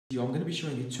I'm going to be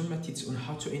showing you two methods on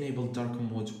how to enable dark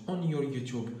mode on your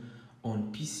YouTube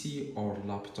on PC or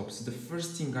laptop. So the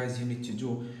first thing, guys, you need to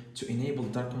do to enable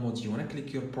dark mode, you want to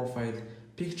click your profile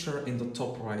picture in the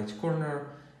top right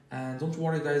corner. And don't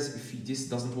worry, guys, if this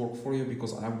doesn't work for you,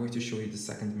 because I'm going to show you the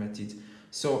second method.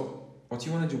 So what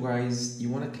you want to do, guys, you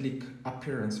want to click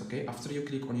appearance. Okay, after you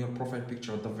click on your profile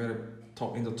picture at the very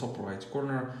top in the top right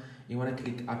corner, you want to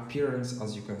click appearance,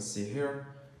 as you can see here,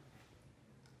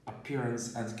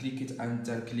 appearance, and click it, and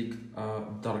then click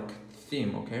dark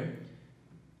theme. Okay,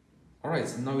 all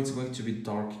right, now it's going to be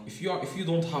dark. If you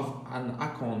don't have an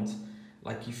account,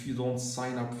 like if you don't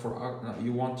sign up for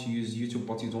you want to use YouTube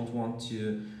but you don't want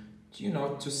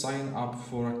to sign up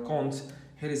for an account,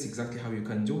 here is exactly how you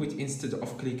can do it. Instead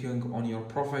of clicking on your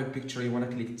profile picture, you want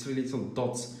to click three little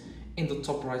dots in the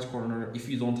top right corner. If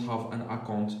you don't have an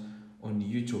account on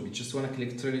YouTube, you just want to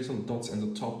click three little dots in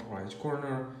the top right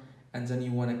corner, and then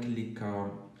you want to click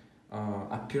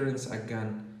appearance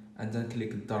again, and then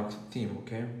click dark theme.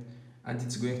 Okay, and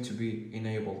it's going to be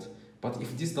enabled. But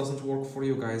if this doesn't work for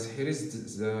you, guys, here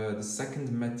is the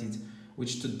second method,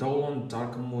 which to download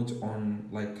dark mode on,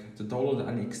 like to download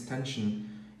an extension.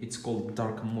 It's called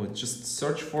dark mode. Just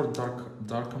search for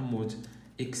dark mode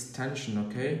extension.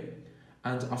 Okay,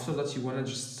 and after that you want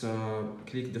to just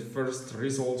click the first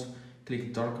result,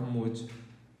 click dark mode,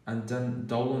 and then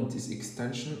download this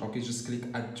extension. Okay, just click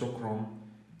add to Chrome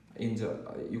in the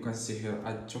you can see here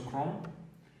add to Chrome.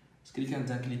 Just click and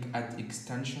then click add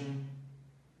extension.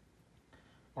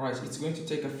 Alright, it's going to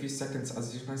take a few seconds.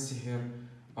 As you can see here,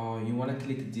 you want to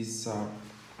click this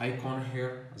icon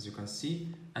here, as you can see,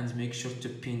 and make sure to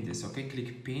pin this. Okay,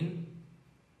 click pin,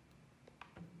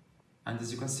 and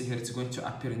as you can see here, it's going to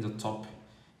appear in the top.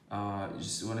 You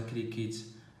just want to click it,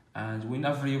 and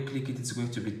whenever you click it, it's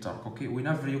going to be dark. Okay,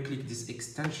 whenever you click this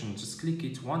extension, just click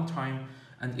it one time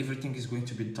and everything is going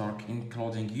to be dark,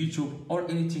 including YouTube or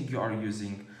anything you are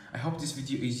using. I hope this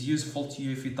video is useful to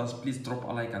you. If it does, please drop a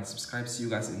like and subscribe. See you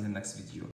guys in the next video.